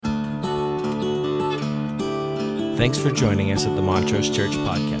Thanks for joining us at the Montrose Church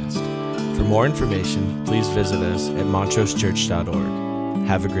Podcast. For more information, please visit us at montrosechurch.org.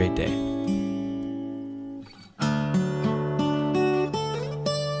 Have a great day.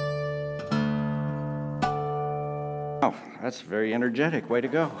 Oh, that's very energetic. Way to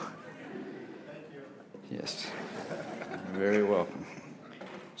go. Yes. Very welcome.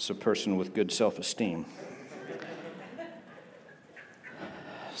 It's a person with good self-esteem.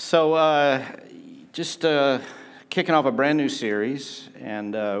 So, just kicking off a brand new series,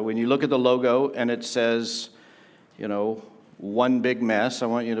 and when you look at the logo and it says, one big mess, I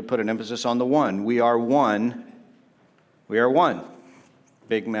want you to put an emphasis on the one. We are one. We are one.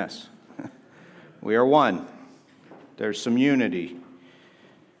 Big mess. We are one. There's some unity.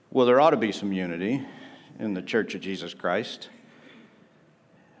 Well, there ought to be some unity in the Church of Jesus Christ.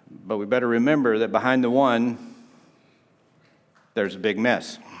 But we better remember that behind the one, there's a big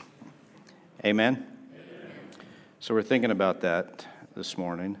mess. Amen? So we're thinking about that this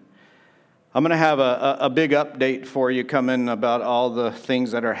morning. I'm going to have a big update for you coming about all the things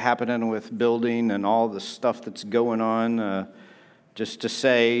that are happening with building and all the stuff that's going on. Just to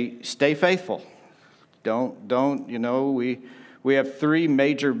say, stay faithful. We have three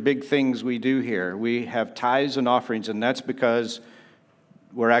major big things we do here. We have tithes and offerings, and that's because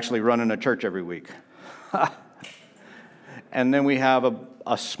we're actually running a church every week. And then we have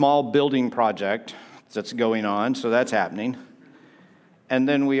a small building project that's going on, so that's happening. And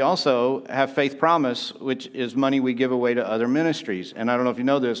then we also have Faith Promise, which is money we give away to other ministries. And I don't know if you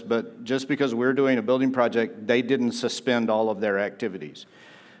know this, but just because we're doing a building project, they didn't suspend all of their activities.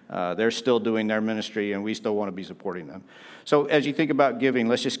 They're still doing their ministry, and we still want to be supporting them. So as you think about giving,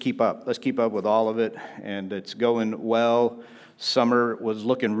 let's just keep up. Let's keep up with all of it, and it's going well. Summer was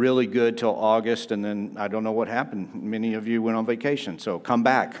looking really good till August, and then I don't know what happened. Many of you went on vacation, so come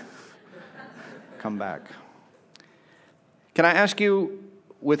back. Come back. Can I ask you,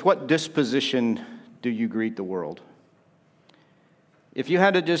 with what disposition do you greet the world? If you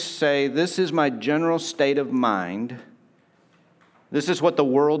had to just say, this is my general state of mind, this is what the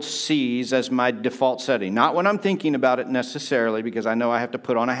world sees as my default setting. Not when I'm thinking about it necessarily, because I know I have to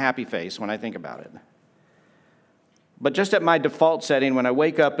put on a happy face when I think about it. But just at my default setting, when I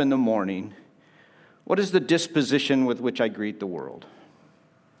wake up in the morning, what is the disposition with which I greet the world?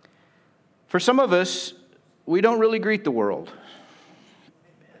 For some of us, we don't really greet the world.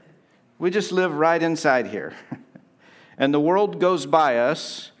 We just live right inside here. And the world goes by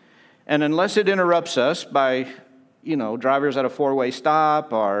us, and unless it interrupts us by drivers at a four-way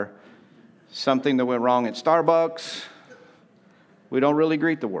stop or something that went wrong at Starbucks, we don't really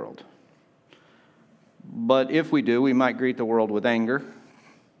greet the world. But if we do, we might greet the world with anger.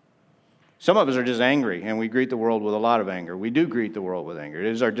 Some of us are just angry, and we greet the world with a lot of anger. We do greet the world with anger. It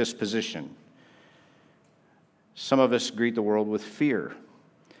is our disposition. Some of us greet the world with fear.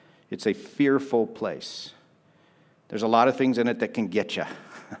 It's a fearful place. There's a lot of things in it that can get you.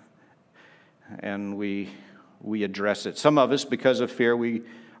 And we address it. Some of us, because of fear,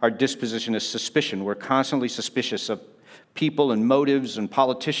 our disposition is suspicion. We're constantly suspicious of people and motives and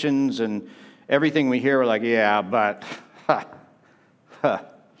politicians, and everything we hear, we're like, yeah, but,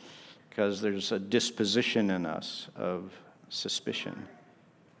 because there's a disposition in us of suspicion.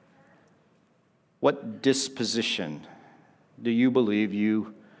 What disposition do you believe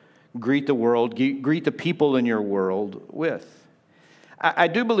you greet the world, greet the people in your world with? I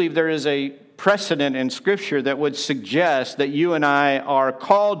do believe there is a precedent in Scripture that would suggest that you and I are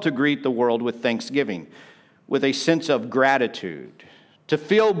called to greet the world with thanksgiving, with a sense of gratitude, to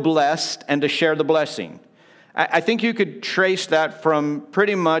feel blessed and to share the blessing. I think you could trace that from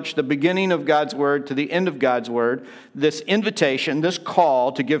pretty much the beginning of God's Word to the end of God's Word, this invitation, this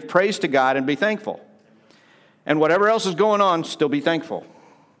call to give praise to God and be thankful. And whatever else is going on, still be thankful.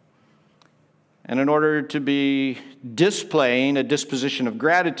 And in order to be displaying a disposition of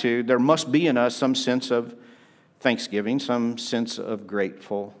gratitude, there must be in us some sense of thanksgiving, some sense of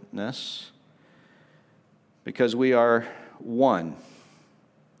gratefulness, because we are one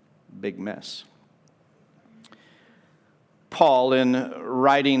big mess. Paul, in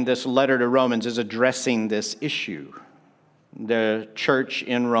writing this letter to Romans, is addressing this issue. The church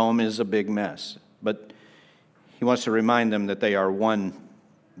in Rome is a big mess, but he wants to remind them that they are one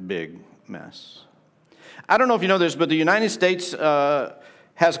big mess. I don't know if you know this, but the United States has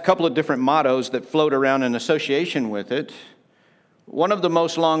a couple of different mottos that float around in association with it. One of the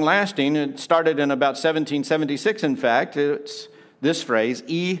most long-lasting, it started in about 1776, in fact, it's this phrase,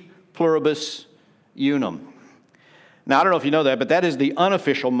 E pluribus unum. Now, I don't know if you know that, but that is the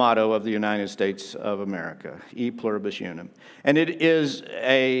unofficial motto of the United States of America, E pluribus unum. And it is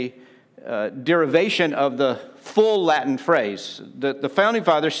derivation of the full Latin phrase. The Founding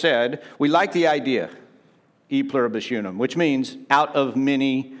Fathers said, we like the idea, e pluribus unum, which means out of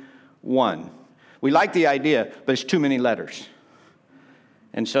many, one. We like the idea, but it's too many letters.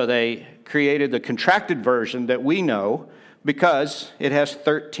 And so they created the contracted version that we know because it has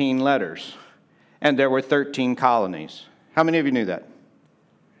 13 letters. And there were 13 colonies. How many of you knew that?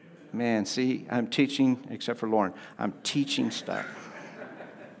 Man, see, I'm teaching, except for Lauren, I'm teaching stuff.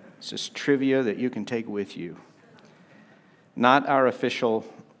 This is trivia that you can take with you. Not our official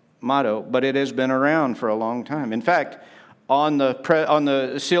motto, but it has been around for a long time. In fact, on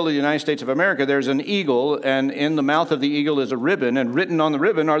the seal of the United States of America, there's an eagle, and in the mouth of the eagle is a ribbon, and written on the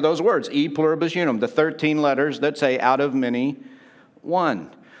ribbon are those words, e pluribus unum, the 13 letters that say out of many,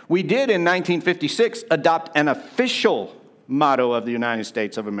 one. We did in 1956 adopt an official motto of the United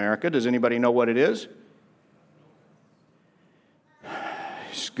States of America. Does anybody know what it is?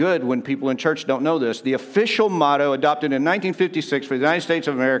 It's good when people in church don't know this. The official motto adopted in 1956 for the United States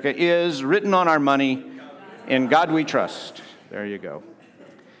of America is written on our money, in God we trust. There you go.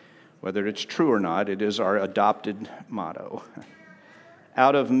 Whether it's true or not, it is our adopted motto.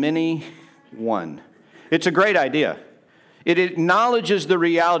 Out of many, one. It's a great idea. It acknowledges the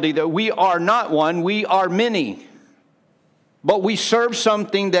reality that we are not one, we are many. But we serve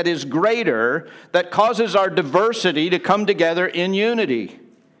something that is greater, that causes our diversity to come together in unity.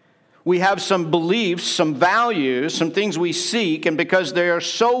 We have some beliefs, some values, some things we seek, and because they are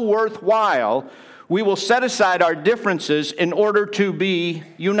so worthwhile, we will set aside our differences in order to be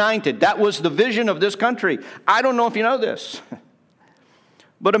united. That was the vision of this country. I don't know if you know this,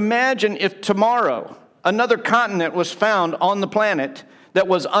 but imagine if tomorrow another continent was found on the planet that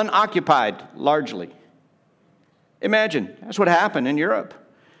was unoccupied largely. Imagine, that's what happened in Europe.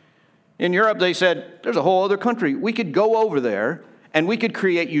 In Europe, they said, there's a whole other country. We could go over there and we could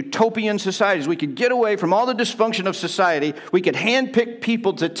create utopian societies. We could get away from all the dysfunction of society. We could handpick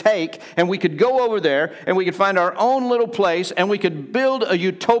people to take, and we could go over there and we could find our own little place and we could build a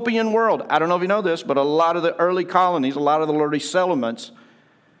utopian world. I don't know if you know this, but a lot of the early colonies, a lot of the early settlements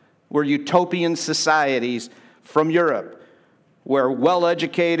were utopian societies from Europe, where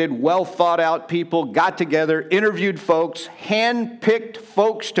well-educated, well-thought-out people got together, interviewed folks, hand-picked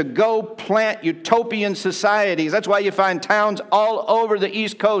folks to go plant utopian societies. That's why you find towns all over the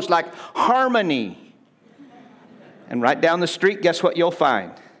East Coast like Harmony. And right down the street, guess what you'll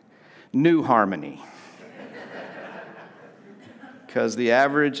find? New Harmony. Because the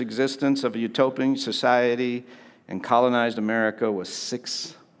average existence of a utopian society in colonized America was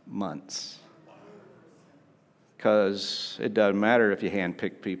 6 months. Because it doesn't matter if you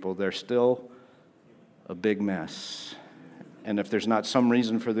handpick people, they're still a big mess. And if there's not some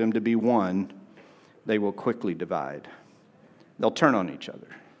reason for them to be one, they will quickly divide. They'll turn on each other.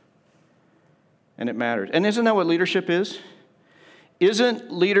 And it matters. And isn't that what leadership is?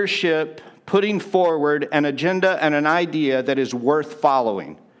 Isn't leadership putting forward an agenda and an idea that is worth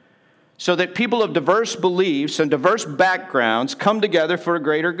following, so that people of diverse beliefs and diverse backgrounds come together for a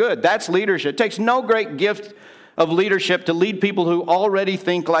greater good? That's leadership. It takes no great gift of leadership to lead people who already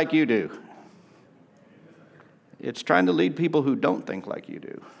think like you do. It's trying to lead people who don't think like you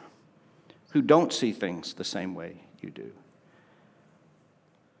do, who don't see things the same way you do.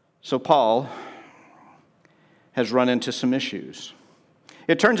 So Paul has run into some issues.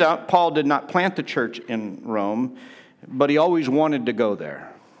 It turns out Paul did not plant the church in Rome, but he always wanted to go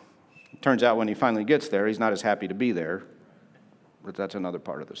there. It turns out when he finally gets there, he's not as happy to be there, but that's another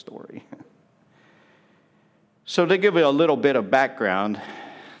part of the story. So to give you a little bit of background,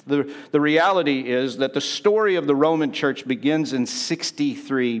 the reality is that the story of the Roman church begins in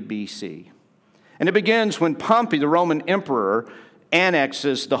 63 BC. And it begins when Pompey, the Roman emperor,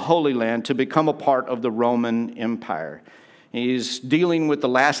 annexes the Holy Land to become a part of the Roman Empire. He's dealing with the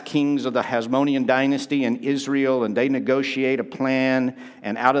last kings of the Hasmonean dynasty in Israel, and they negotiate a plan,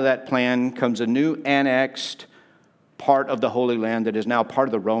 and out of that plan comes a new annexed part of the Holy Land that is now part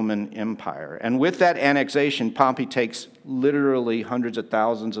of the Roman Empire. And with that annexation, Pompey takes literally hundreds of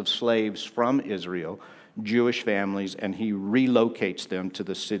thousands of slaves from Israel, Jewish families, and he relocates them to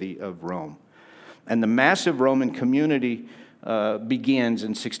the city of Rome. And the massive Roman community begins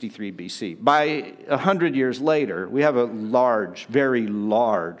in 63 BC. By 100 years later, we have a large, very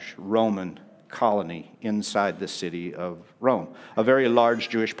large Roman colony inside the city of Rome, a very large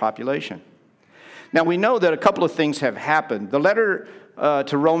Jewish population. Now, we know that a couple of things have happened. The letter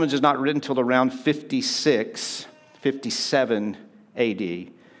to Romans is not written until around 56, 57 AD.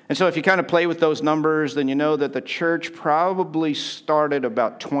 And And so if you kind of play with those numbers, then you know that the church probably started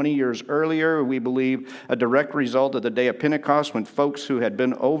about 20 years earlier. We believe a direct result of the day of Pentecost, when folks who had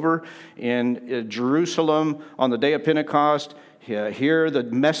been over in Jerusalem on the day of Pentecost hear the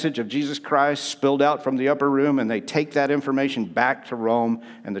message of Jesus Christ spilled out from the upper room, and they take that information back to Rome,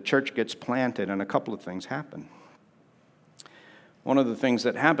 and the church gets planted, and a couple of things happen. One of the things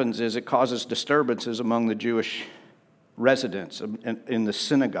that happens is it causes disturbances among the Jewish residents in the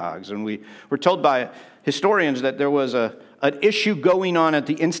synagogues. And we're told by historians that there was an issue going on at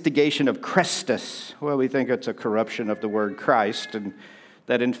the instigation of Chrestus. Well, we think it's a corruption of the word Christ, and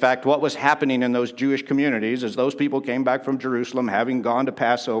that in fact what was happening in those Jewish communities is those people came back from Jerusalem having gone to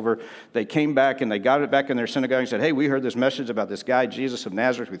Passover. They came back and they got it back in their synagogue and said, hey, we heard this message about this guy, Jesus of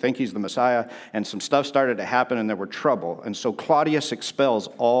Nazareth. We think he's the Messiah. And some stuff started to happen and there were trouble. And so Claudius expels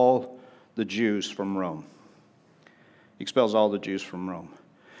all the Jews from Rome. He expels all the Jews from Rome.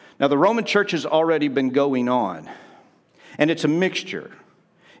 Now, the Roman church has already been going on, and it's a mixture.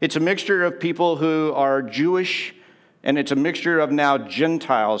 It's a mixture of people who are Jewish, and it's a mixture of now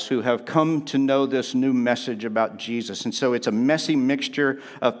Gentiles who have come to know this new message about Jesus. And so it's a messy mixture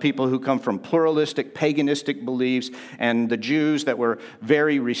of people who come from pluralistic, paganistic beliefs, and the Jews that were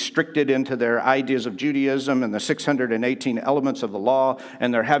very restricted into their ideas of Judaism and the 618 elements of the law,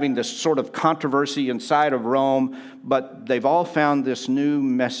 and they're having this sort of controversy inside of Rome, but they've all found this new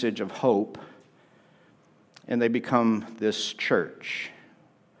message of hope, and they become this church.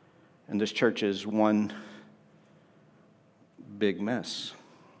 And this church is one big mess.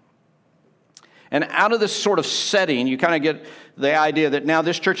 And out of this sort of setting, you kind of get the idea that now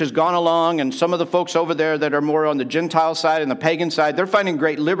this church has gone along, and some of the folks over there that are more on the Gentile side and the pagan side, they're finding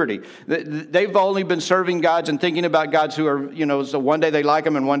great liberty. They've only been serving gods and thinking about gods who are, so one day they like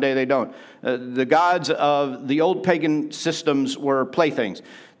them and one day they don't. The gods of the old pagan systems were playthings.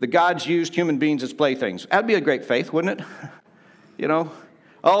 The gods used human beings as playthings. That'd be a great faith, wouldn't it?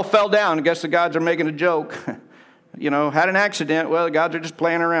 All fell down. I guess the gods are making a joke. Had an accident. Well, the gods are just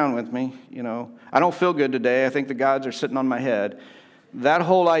playing around with me. I don't feel good today. I think the gods are sitting on my head. That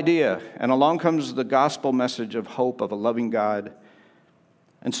whole idea. And along comes the gospel message of hope, of a loving God.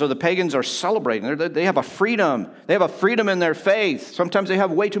 And so the pagans are celebrating. They have a freedom. They have a freedom in their faith. Sometimes they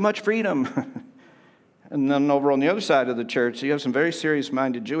have way too much freedom. And then over on the other side of the church, you have some very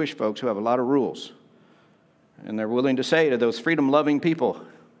serious-minded Jewish folks who have a lot of rules. And they're willing to say to those freedom-loving people,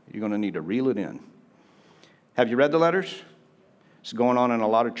 you're going to need to reel it in. Have you read the letters? It's going on in a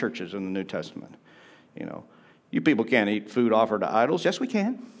lot of churches in the New Testament. You people can't eat food offered to idols. Yes, we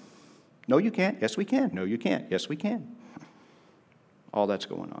can. No, you can't. Yes, we can. No, you can't. Yes, we can. All that's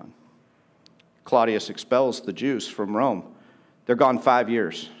going on. Claudius expels the Jews from Rome. They're gone 5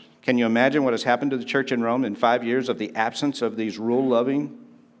 years. Can you imagine what has happened to the church in Rome in 5 years of the absence of these rule-loving,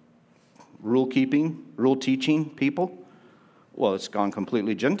 rule-keeping, rule-teaching people? Well, it's gone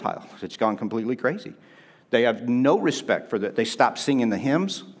completely Gentile. It's gone completely crazy. They have no respect for that. They stopped singing the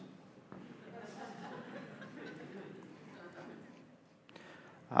hymns.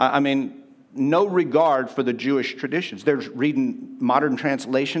 No regard for the Jewish traditions. They're reading modern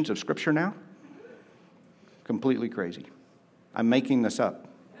translations of Scripture now. Completely crazy. I'm making this up.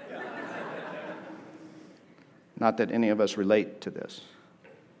 Not that any of us relate to this.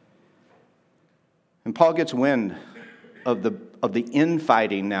 And Paul gets wind of the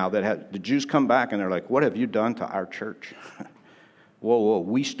infighting now that the Jews come back and they're like, what have you done to our church? Whoa,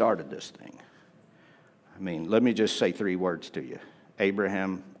 we started this thing. Let me just say 3 words to you.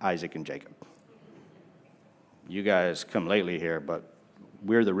 Abraham, Isaac, and Jacob. You guys come lately here, but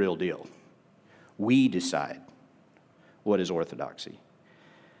we're the real deal. We decide what is orthodoxy.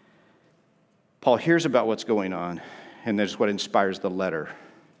 Paul hears about what's going on, and that's what inspires the letter.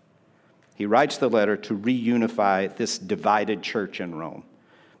 He writes the letter to reunify this divided church in Rome.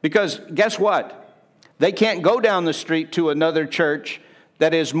 Because guess what? They can't go down the street to another church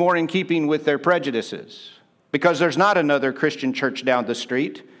that is more in keeping with their prejudices. Because there's not another Christian church down the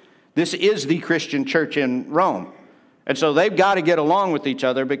street. This is the Christian church in Rome. And so they've got to get along with each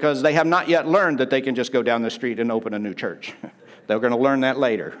other because they have not yet learned that they can just go down the street and open a new church. They're going to learn that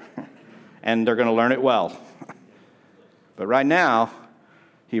later. And they're going to learn it well. But right now,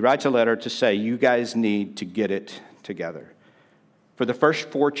 he writes a letter to say, you guys need to get it together. For the first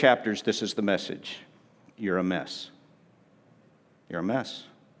 4 chapters, this is the message. You're a mess. You're a mess.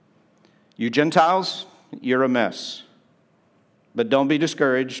 You Gentiles, you're a mess. But don't be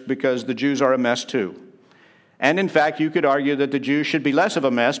discouraged because the Jews are a mess too. And in fact, you could argue that the Jews should be less of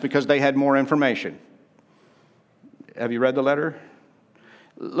a mess because they had more information. Have you read the letter?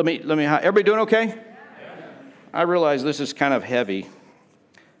 Everybody doing okay? I realize this is kind of heavy.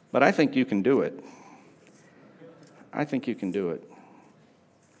 But I think you can do it. I think you can do it.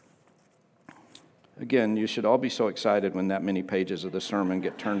 Again, you should all be so excited when that many pages of the sermon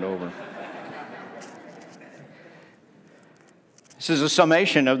get turned over. This is a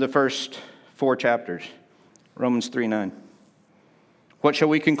summation of the first 4 chapters. Romans 3:9. What shall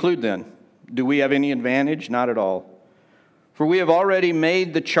we conclude then? Do we have any advantage? Not at all. For we have already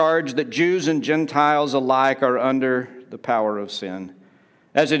made the charge that Jews and Gentiles alike are under the power of sin.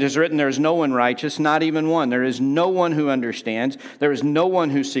 As it is written, there is no one righteous, not even one. There is no one who understands. There is no one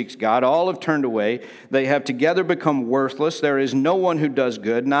who seeks God. All have turned away. They have together become worthless. There is no one who does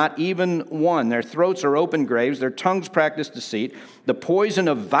good, not even one. Their throats are open graves. Their tongues practice deceit. The poison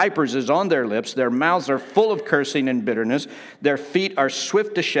of vipers is on their lips. Their mouths are full of cursing and bitterness. Their feet are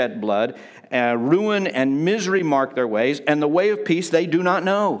swift to shed blood. Ruin and misery mark their ways, and the way of peace they do not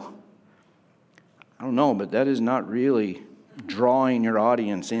know. I don't know, but that is not really drawing your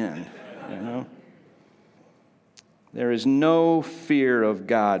audience in, you know. There is no fear of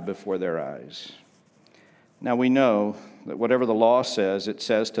God before their eyes. Now we know that whatever the law says, it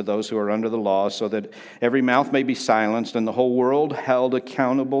says to those who are under the law, so that every mouth may be silenced and the whole world held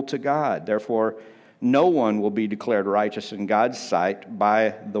accountable to God. Therefore, no one will be declared righteous in God's sight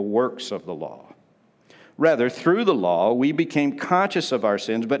by the works of the law. Rather, through the law, we became conscious of our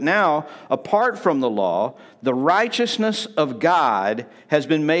sins, but now, apart from the law, the righteousness of God has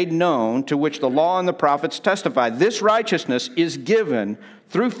been made known, to which the law and the prophets testify. This righteousness is given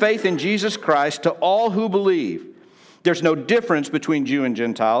through faith in Jesus Christ to all who believe. There's no difference between Jew and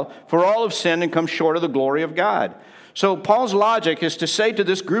Gentile, for all have sinned and come short of the glory of God. So Paul's logic is to say to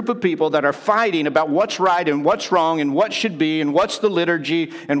this group of people that are fighting about what's right and what's wrong and what should be and what's the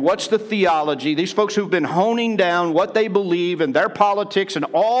liturgy and what's the theology, these folks who've been honing down what they believe and their politics and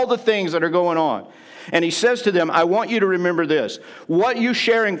all the things that are going on. And he says to them, I want you to remember this. What you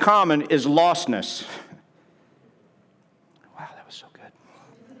share in common is lostness. Wow, that was so good.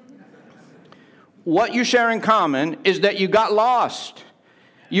 What you share in common is that you got lost.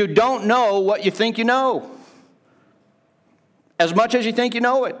 You don't know what you think you know. As much as you think you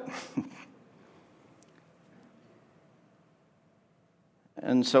know it.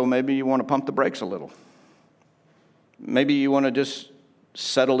 And so maybe you want to pump the brakes a little. Maybe you want to just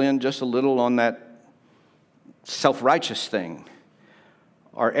settle in just a little on that self-righteous thing,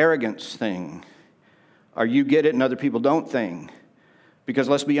 or arrogance thing, or you get it and other people don't thing. Because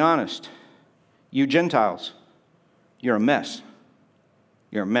let's be honest, you Gentiles, you're a mess.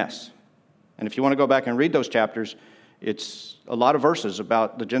 You're a mess. And if you want to go back and read those chapters, it's a lot of verses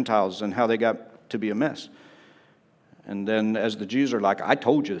about the Gentiles and how they got to be a mess. And then as the Jews are like, I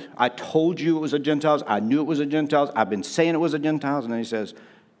told you it was a Gentiles. I knew it was a Gentiles. I've been saying it was a Gentiles. And then he says,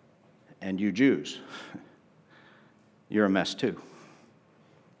 and you Jews, you're a mess too.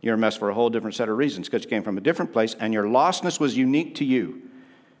 You're a mess for a whole different set of reasons, because you came from a different place and your lostness was unique to you.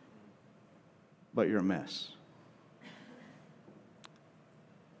 But you're a mess.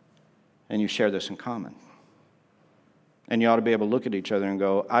 And you share this in common. And you ought to be able to look at each other and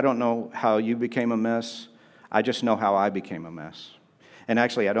go, I don't know how you became a mess. I just know how I became a mess. And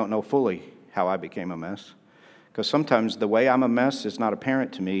actually, I don't know fully how I became a mess. Because sometimes the way I'm a mess is not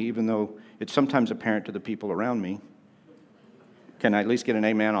apparent to me, even though it's sometimes apparent to the people around me. Can I at least get an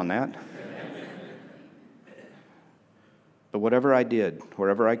amen on that? But whatever I did,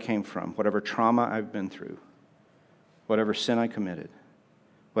 wherever I came from, whatever trauma I've been through, whatever sin I committed,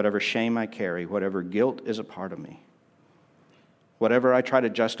 whatever shame I carry, whatever guilt is a part of me, whatever I try to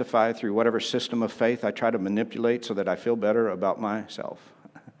justify through whatever system of faith I try to manipulate so that I feel better about myself.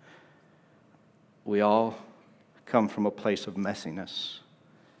 We all come from a place of messiness.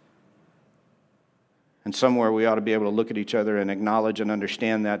 And somewhere we ought to be able to look at each other and acknowledge and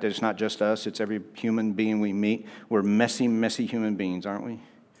understand that it's not just us, it's every human being we meet. We're messy, messy human beings, aren't we?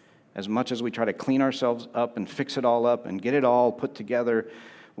 As much as we try to clean ourselves up and fix it all up and get it all put together,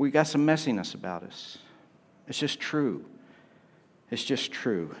 we got some messiness about us. It's just true. It's just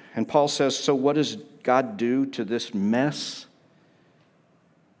true. And Paul says, so what does God do to this mess?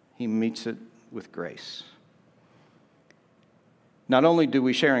 He meets it with grace. Not only do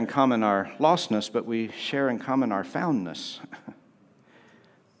we share in common our lostness, but we share in common our foundness.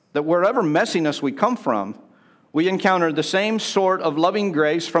 That wherever messiness we come from, we encounter the same sort of loving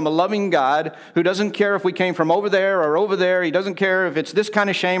grace from a loving God who doesn't care if we came from over there or over there. He doesn't care if it's this kind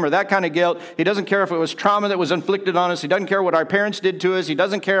of shame or that kind of guilt. He doesn't care if it was trauma that was inflicted on us. He doesn't care what our parents did to us. He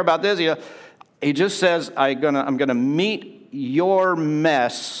doesn't care about this. He just says, I'm gonna meet your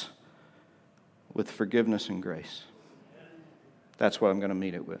mess with forgiveness and grace. That's what I'm going to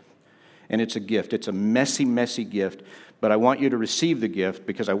meet it with. and it's a gift. It's a messy, messy gift, but I want you to receive the gift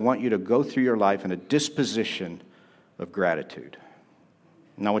because I want you to go through your life in a disposition of gratitude.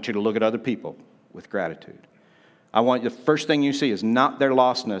 And I want you to look at other people with gratitude. I want the first thing you see is not their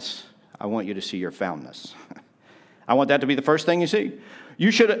lostness. I want you to see your foundness. I want that to be the first thing you see. You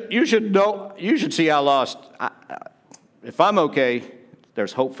should know. You should see how lost. If I'm okay,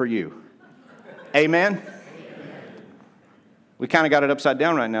 there's hope for you. Amen? We kind of got it upside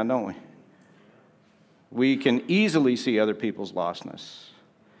down right now, don't we? We can easily see other people's lostness.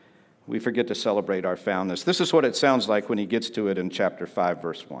 We forget to celebrate our foundness. This is what it sounds like when he gets to it in chapter 5,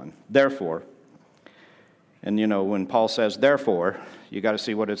 verse 1. Therefore, and you know, when Paul says therefore, you got to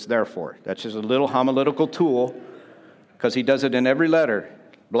see what it's there for. That's just a little homiletical tool because he does it in every letter.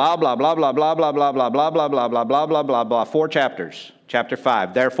 Blah, blah, blah, blah, blah, blah, blah, blah, blah, blah, blah, blah, blah, blah, blah, blah. 4 chapters. Chapter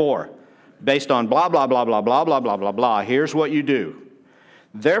 5, therefore. Based on blah, blah, blah, blah, blah, blah, blah, blah, blah. Here's what you do.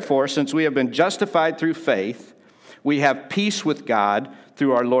 Therefore, since we have been justified through faith, we have peace with God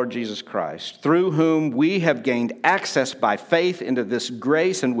through our Lord Jesus Christ, through whom we have gained access by faith into this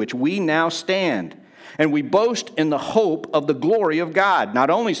grace in which we now stand. And we boast in the hope of the glory of God. Not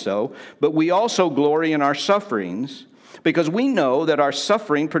only so, but we also glory in our sufferings, because we know that our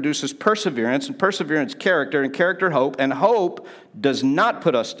suffering produces perseverance, and perseverance character, and character hope. And hope does not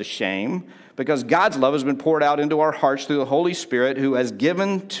put us to shame, because God's love has been poured out into our hearts through the Holy Spirit who has been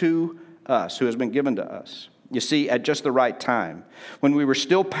given to us. You see, at just the right time, when we were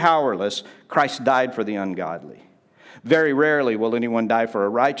still powerless, Christ died for the ungodly. Very rarely will anyone die for a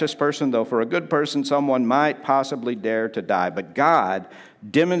righteous person, though for a good person someone might possibly dare to die. But God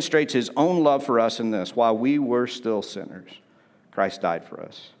demonstrates his own love for us in this: while we were still sinners, Christ died for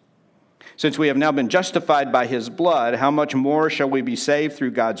us. Since we have now been justified by his blood, how much more shall we be saved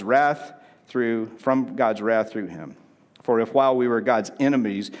from God's wrath through him? For if while we were God's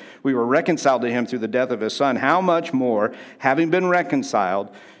enemies, we were reconciled to him through the death of his Son, how much more, having been reconciled,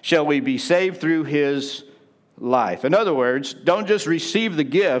 shall we be saved through his life? In other words, don't just receive the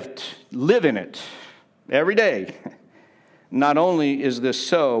gift, live in it every day. Not only is this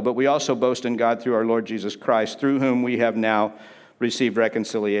so, but we also boast in God through our Lord Jesus Christ, through whom we have now received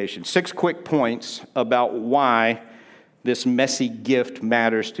reconciliation. 6 quick points about why this messy gift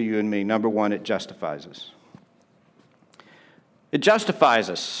matters to you and me. Number 1, it justifies us. It justifies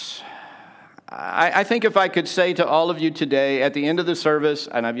us. I think if I could say to all of you today at the end of the service,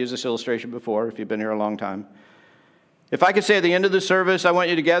 and I've used this illustration before if you've been here a long time, if I could say at the end of the service, I want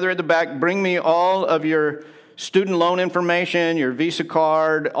you to gather at the back, bring me all of your student loan information, your Visa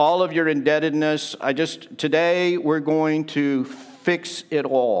card, all of your indebtedness. Today we're going to fix it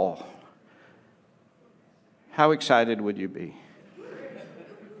all. How excited would you be?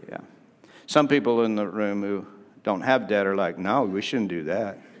 Yeah. Some people in the room who don't have debt are like, no, we shouldn't do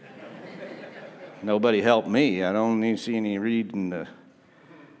that. Nobody helped me. I don't need to see any reading.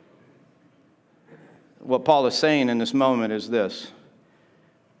 What Paul is saying in this moment is this: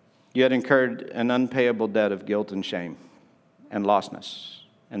 you had incurred an unpayable debt of guilt and shame and lostness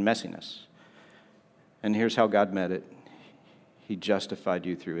and messiness. And here's how God met it. He justified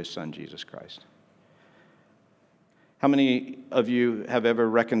you through his Son, Jesus Christ. How many of you have ever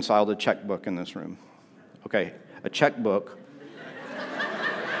reconciled a checkbook in this room? Okay, a checkbook.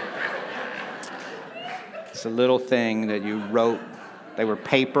 It's a little thing that you wrote. They were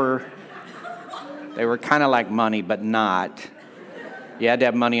paper. They were kind of like money, but not. You had to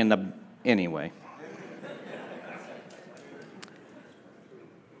have money anyway.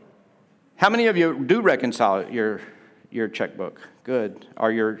 How many of you do reconcile your checkbook? Good.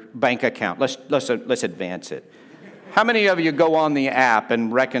 Or your bank account? Let's advance it. How many of you go on the app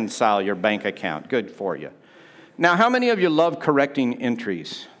and reconcile your bank account? Good for you. Now, how many of you love correcting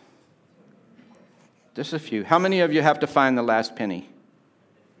entries? Just a few. How many of you have to find the last penny?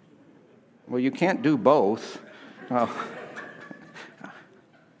 Well, you can't do both. Oh.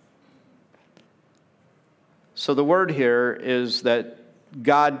 So the word here is that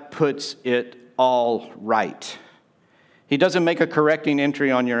God puts it all right. He doesn't make a correcting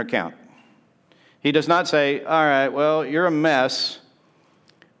entry on your account. He does not say, all right, well, you're a mess,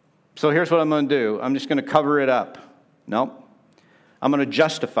 so here's what I'm going to do. I'm just going to cover it up. No. I'm going to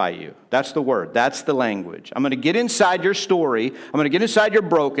justify you. That's the word. That's the language. I'm going to get inside your story. I'm going to get inside your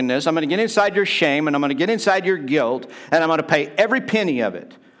brokenness. I'm going to get inside your shame, and I'm going to get inside your guilt, and I'm going to pay every penny of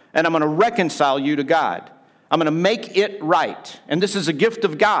it, and I'm going to reconcile you to God. I'm going to make it right, and this is a gift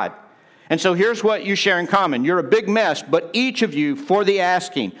of God. And so here's what you share in common. You're a big mess, but each of you, for the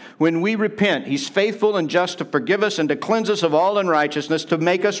asking, when we repent, he's faithful and just to forgive us and to cleanse us of all unrighteousness, to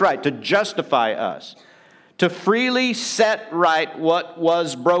make us right, to justify us, to freely set right what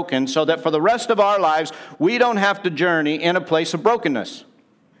was broken so that for the rest of our lives, we don't have to journey in a place of brokenness.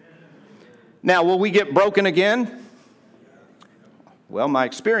 Now, will we get broken again? Well, my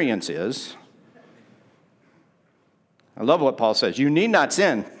experience is, I love what Paul says, you need not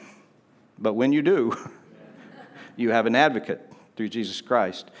sin, but when you do, you have an advocate through Jesus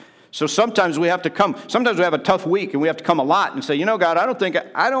Christ. So sometimes we have a tough week and we have to come a lot and say, you know, God, I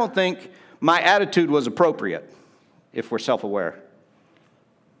don't think my attitude was appropriate, if we're self-aware.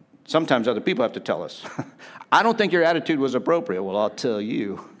 Sometimes other people have to tell us, I don't think your attitude was appropriate. Well, I'll tell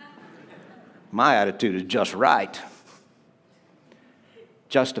you, my attitude is just right.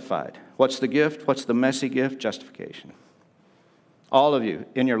 Justified. What's the gift? What's the messy gift? Justification. All of you,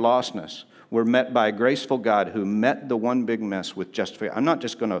 in your lostness, were met by a graceful God who met the one big mess with justification. I'm not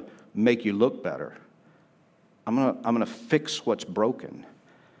just going to make you look better. I'm going to fix what's broken.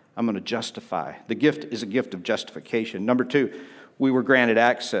 I'm going to justify. The gift is a gift of justification. Number 2, we were granted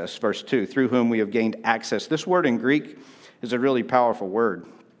access. Verse 2, through whom we have gained access. This word in Greek is a really powerful word.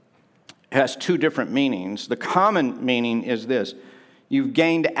 It has 2 different meanings. The common meaning is this: you've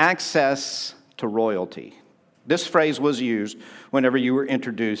gained access to royalty. This phrase was used whenever you were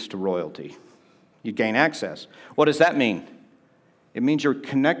introduced to royalty. You gain access. What does that mean? It means you're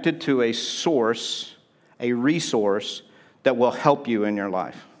connected to a source, a resource that will help you in your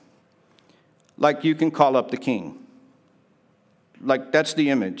life. Like you can call up the king. Like that's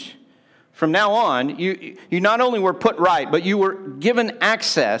the image. From now on, you not only were put right, but you were given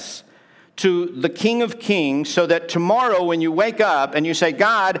access to the King of Kings, so that tomorrow when you wake up and you say,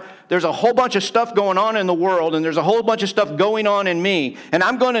 God, there's a whole bunch of stuff going on in the world and there's a whole bunch of stuff going on in me, and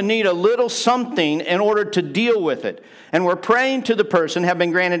I'm going to need a little something in order to deal with it. And we're praying to the person, have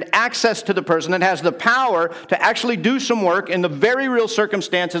been granted access to the person that has the power to actually do some work in the very real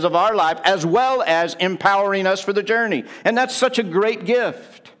circumstances of our life, as well as empowering us for the journey. And that's such a great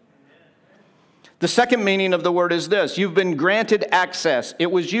gift. The second meaning of the word is this: you've been granted access.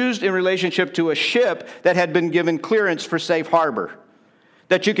 It was used in relationship to a ship that had been given clearance for safe harbor.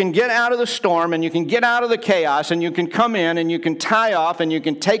 That you can get out of the storm and you can get out of the chaos and you can come in and you can tie off and you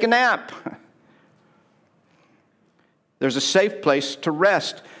can take a nap. There's a safe place to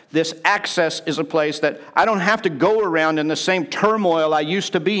rest. This access is a place that I don't have to go around in the same turmoil I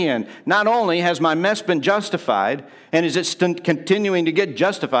used to be in. Not only has my mess been justified, and is it continuing to get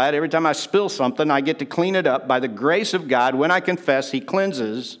justified, every time I spill something, I get to clean it up by the grace of God. When I confess, He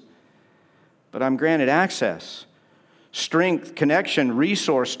cleanses. But I'm granted access, strength, connection,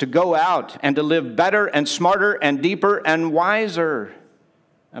 resource to go out and to live better and smarter and deeper and wiser.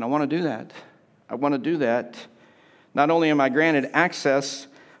 And I want to do that. I want to do that. Not only am I granted access,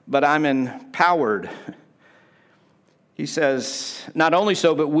 but I'm empowered. He says, not only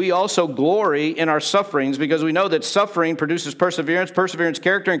so, but we also glory in our sufferings, because we know that suffering produces perseverance, perseverance,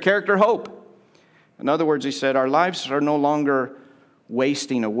 character, and character, hope. In other words, he said, our lives are no longer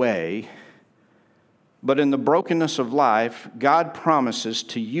wasting away, but in the brokenness of life, God promises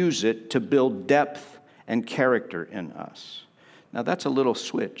to use it to build depth and character in us. Now, that's a little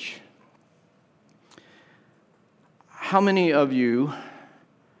switch. How many of you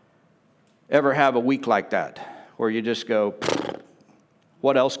ever have a week like that, where you just go,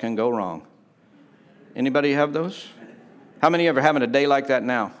 what else can go wrong? Anybody have those? How many ever having a day like that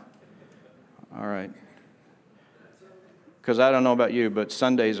now? All right. Because I don't know about you, but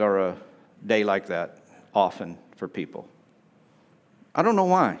Sundays are a day like that often for people. I don't know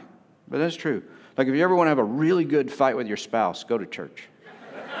why, but that's true. Like if you ever want to have a really good fight with your spouse, go to church.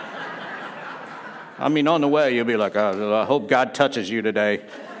 I mean, on the way, you'll be like, oh, I hope God touches you today.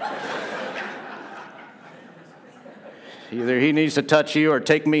 Either He needs to touch you or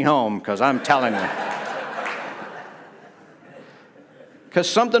take me home, because I'm telling you. Because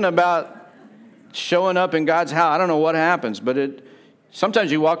something about showing up in God's house, I don't know what happens, but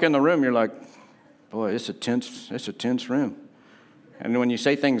sometimes you walk in the room, you're like, boy, it's a tense room. And when you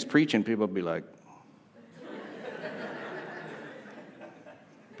say things preaching, people will be like,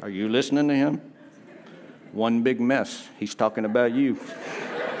 are you listening to him? One big mess. He's talking about you.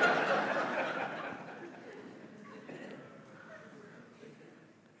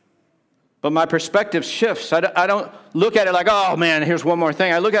 But my perspective shifts. I don't look at it like, oh man, here's one more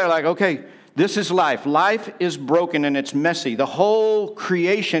thing. I look at it like, okay, this is life. Life is broken and it's messy. The whole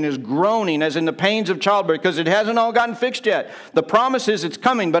creation is groaning as in the pains of childbirth, because it hasn't all gotten fixed yet. The promise is it's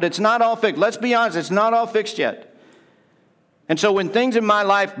coming, but it's not all fixed. Let's be honest, it's not all fixed yet. And so when things in my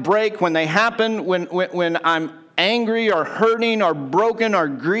life break, when they happen, when I'm angry or hurting or broken or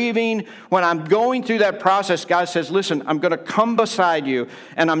grieving, when I'm going through that process, God says, listen, I'm going to come beside you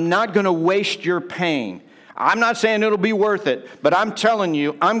and I'm not going to waste your pain. I'm not saying it'll be worth it, but I'm telling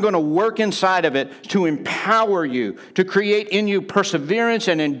you, I'm going to work inside of it to empower you, to create in you perseverance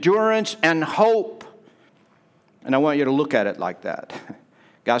and endurance and hope. And I want you to look at it like that.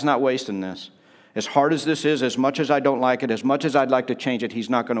 God's not wasting this. As hard as this is, as much as I don't like it, as much as I'd like to change it, He's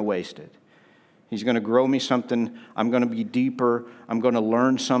not going to waste it. He's going to grow me something. I'm going to be deeper. I'm going to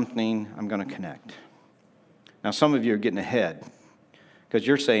learn something. I'm going to connect. Now, some of you are getting ahead because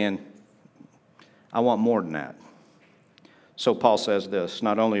you're saying, I want more than that. So Paul says this,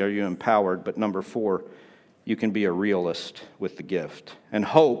 not only are you empowered, but number 4, you can be a realist with the gift. And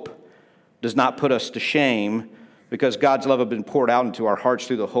hope does not put us to shame because God's love has been poured out into our hearts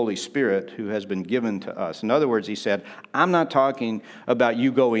through the Holy Spirit who has been given to us. In other words, he said, I'm not talking about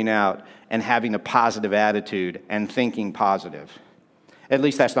you going out and having a positive attitude and thinking positive. At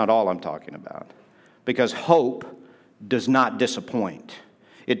least that's not all I'm talking about. Because hope does not disappoint.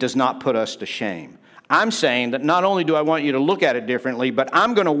 It does not put us to shame. I'm saying that not only do I want you to look at it differently, but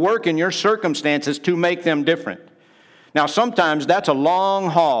I'm going to work in your circumstances to make them different. Now, sometimes that's a long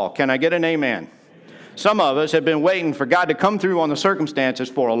haul. Can I get an amen? Some of us have been waiting for God to come through on the circumstances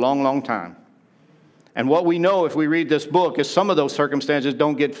for a long, long time. And what we know if we read this book is some of those circumstances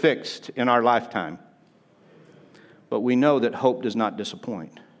don't get fixed in our lifetime. But we know that hope does not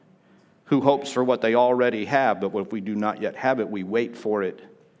disappoint. Who hopes for what they already have, but if we do not yet have it, we wait for it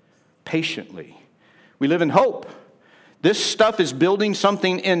patiently. We live in hope. This stuff is building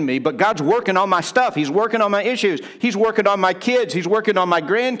something in me, but God's working on my stuff. He's working on my issues. He's working on my kids. He's working on my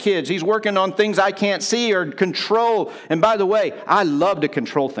grandkids. He's working on things I can't see or control. And by the way, I love to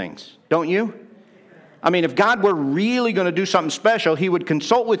control things. Don't you? I mean, if God were really going to do something special, He would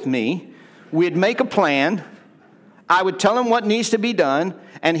consult with me. We'd make a plan. I would tell Him what needs to be done,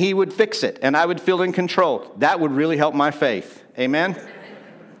 and He would fix it, and I would feel in control. That would really help my faith. Amen?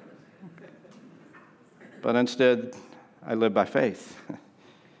 But instead, I live by faith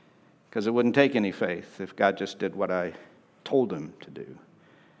because it wouldn't take any faith if God just did what I told Him to do.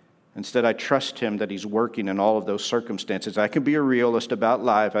 Instead, I trust Him that He's working in all of those circumstances. I can be a realist about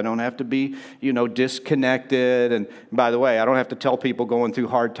life. I don't have to be, disconnected. And by the way, I don't have to tell people going through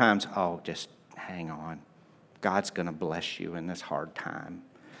hard times, oh, just hang on. God's going to bless you in this hard time.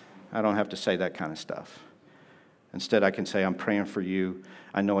 I don't have to say that kind of stuff. Instead, I can say, I'm praying for you.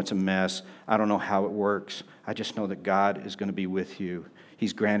 I know it's a mess. I don't know how it works. I just know that God is going to be with you.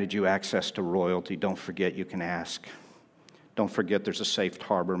 He's granted you access to royalty. Don't forget you can ask. Don't forget there's a safe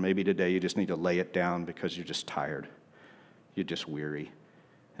harbor. Maybe today you just need to lay it down because you're just tired. You're just weary.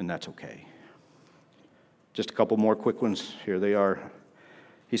 And that's okay. Just a couple more quick ones. Here they are.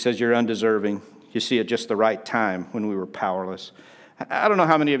 He says you're undeserving. You see at just the right time when we were powerless. I don't know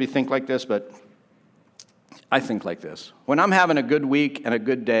how many of you think like this, but I think like this. When I'm having a good week and a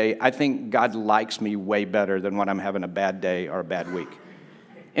good day, I think God likes me way better than when I'm having a bad day or a bad week.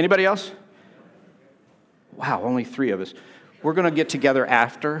 Anybody else? Wow, only 3 of us. We're going to get together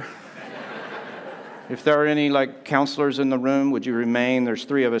after. If there are any counselors in the room, would you remain? There's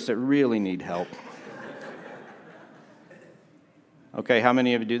 3 of us that really need help. Okay, how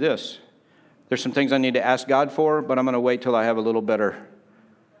many of you do this? There's some things I need to ask God for, but I'm going to wait till I have a little better.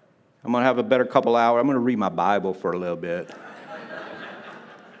 I'm going to have a better couple hours. I'm going to read my Bible for a little bit.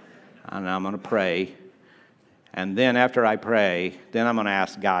 And I'm going to pray. And then after I pray, then I'm going to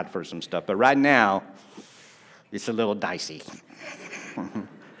ask God for some stuff. But right now, it's a little dicey.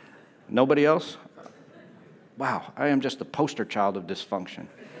 Nobody else? Wow, I am just the poster child of dysfunction.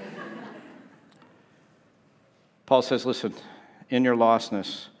 Paul says, listen, in your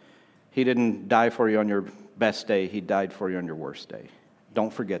lostness, He didn't die for you on your best day. He died for you on your worst day.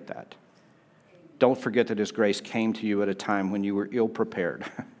 Don't forget that. Don't forget that His grace came to you at a time when you were ill-prepared.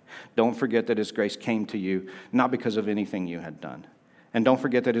 Don't forget that His grace came to you not because of anything you had done. And don't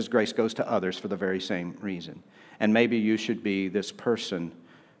forget that His grace goes to others for the very same reason. And maybe you should be this person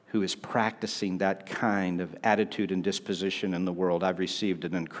who is practicing that kind of attitude and disposition in the world. I've received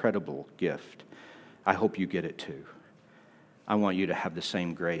an incredible gift. I hope you get it too. I want you to have the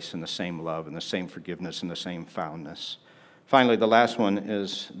same grace and the same love and the same forgiveness and the same foundness. Finally, the last one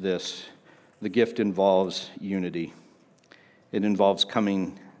is this. The gift involves unity. It involves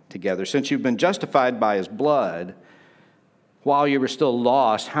coming together. Since you've been justified by His blood, while you were still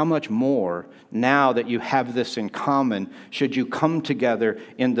lost, how much more, now that you have this in common, should you come together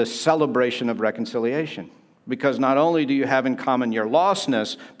in the celebration of reconciliation? Because not only do you have in common your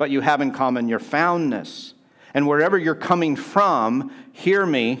lostness, but you have in common your foundness. And wherever you're coming from, hear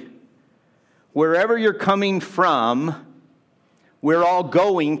me, wherever you're coming from, we're all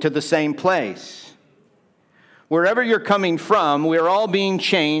going to the same place. Wherever you're coming from, we're all being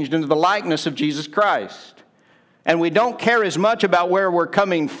changed into the likeness of Jesus Christ. And we don't care as much about where we're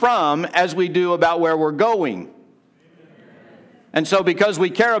coming from as we do about where we're going. And so because we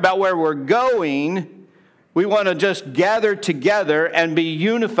care about where we're going, we want to just gather together and be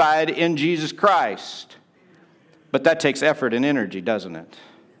unified in Jesus Christ. But that takes effort and energy, doesn't it?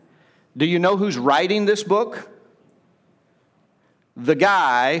 Do you know who's writing this book? The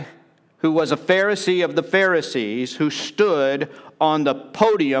guy who was a Pharisee of the Pharisees who stood on the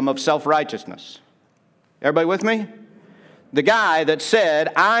podium of self-righteousness. Everybody with me? The guy that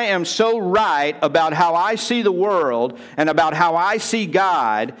said, I am so right about how I see the world and about how I see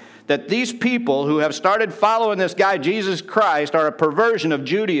God that these people who have started following this guy, Jesus Christ, are a perversion of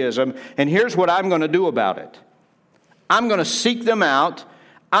Judaism, and here's what I'm going to do about it. I'm going to seek them out,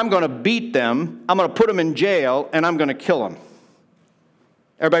 I'm going to beat them, I'm going to put them in jail, and I'm going to kill them.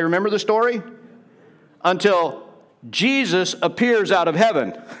 Everybody remember the story? Until Jesus appears out of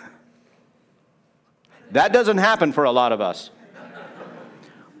heaven. That doesn't happen for a lot of us.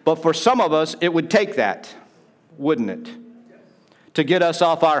 But for some of us, it would take that, wouldn't it? To get us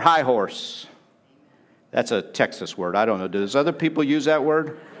off our high horse. That's a Texas word. I don't know. Does other people use that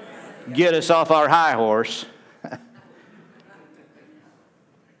word? Get us off our high horse.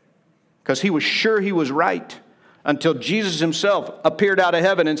 Because he was sure he was right until Jesus himself appeared out of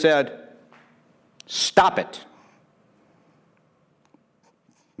heaven and said, stop it.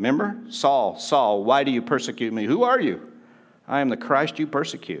 Remember? Saul, Saul, why do you persecute me? Who are you? I am the Christ you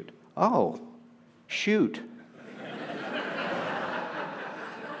persecute. Oh, shoot.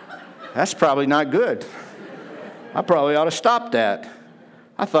 That's probably not good. I probably ought to stop that.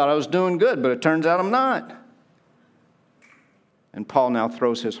 I thought I was doing good, but it turns out I'm not. And Paul now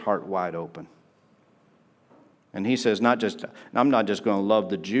throws his heart wide open. And he says, I'm not just going to love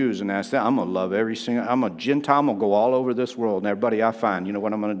the Jews and ask them. I'm going to love every single, I'm a Gentile. I'm going to go all over this world. And everybody I find, you know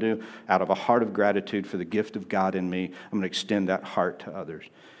what I'm going to do? Out of a heart of gratitude for the gift of God in me, I'm going to extend that heart to others.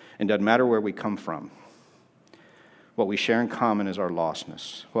 And it doesn't matter where we come from. What we share in common is our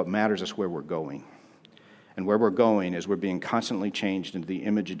lostness. What matters is where we're going. And where we're going is we're being constantly changed into the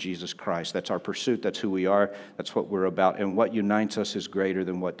image of Jesus Christ. That's our pursuit. That's who we are. That's what we're about. And what unites us is greater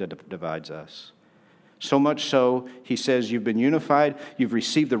than what divides us. So much so, he says, you've been unified, you've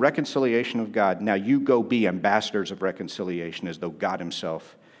received the reconciliation of God. Now you go be ambassadors of reconciliation as though God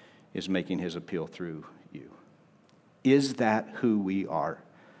himself is making his appeal through you. Is that who we are?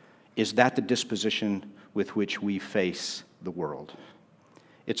 Is that the disposition with which we face the world?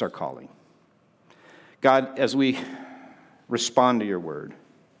 It's our calling. God, as we respond to your word,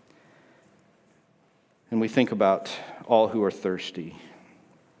 and we think about all who are thirsty,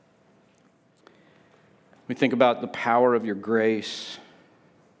 we think about the power of your grace.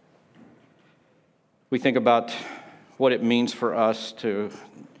 We think about what it means for us to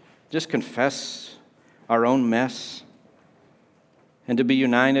just confess our own mess and to be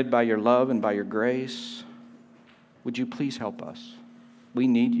united by your love and by your grace. Would you please help us? We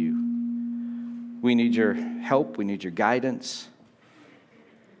need you. We need your help. We need your guidance.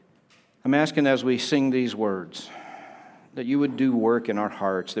 I'm asking as we sing these words, that you would do work in our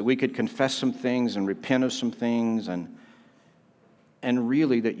hearts, that we could confess some things and repent of some things, and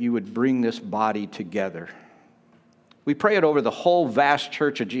really that you would bring this body together. We pray it over the whole vast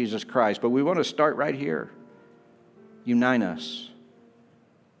church of Jesus Christ, but we want to start right here. Unite us.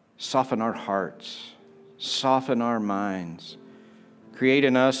 Soften our hearts. Soften our minds. Create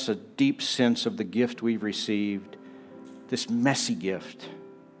in us a deep sense of the gift we've received, this messy gift.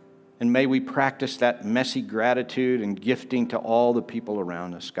 And may we practice that messy gratitude and gifting to all the people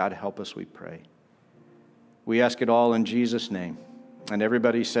around us. God, help us, we pray. We ask it all in Jesus' name. And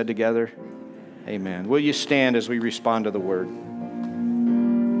everybody said together, amen. Will you stand as we respond to the word?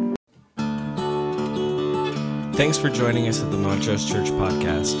 Thanks for joining us at the Montrose Church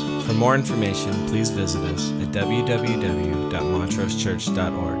Podcast. For more information, please visit us at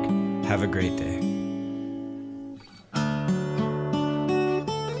www.montrosechurch.org. Have a great day.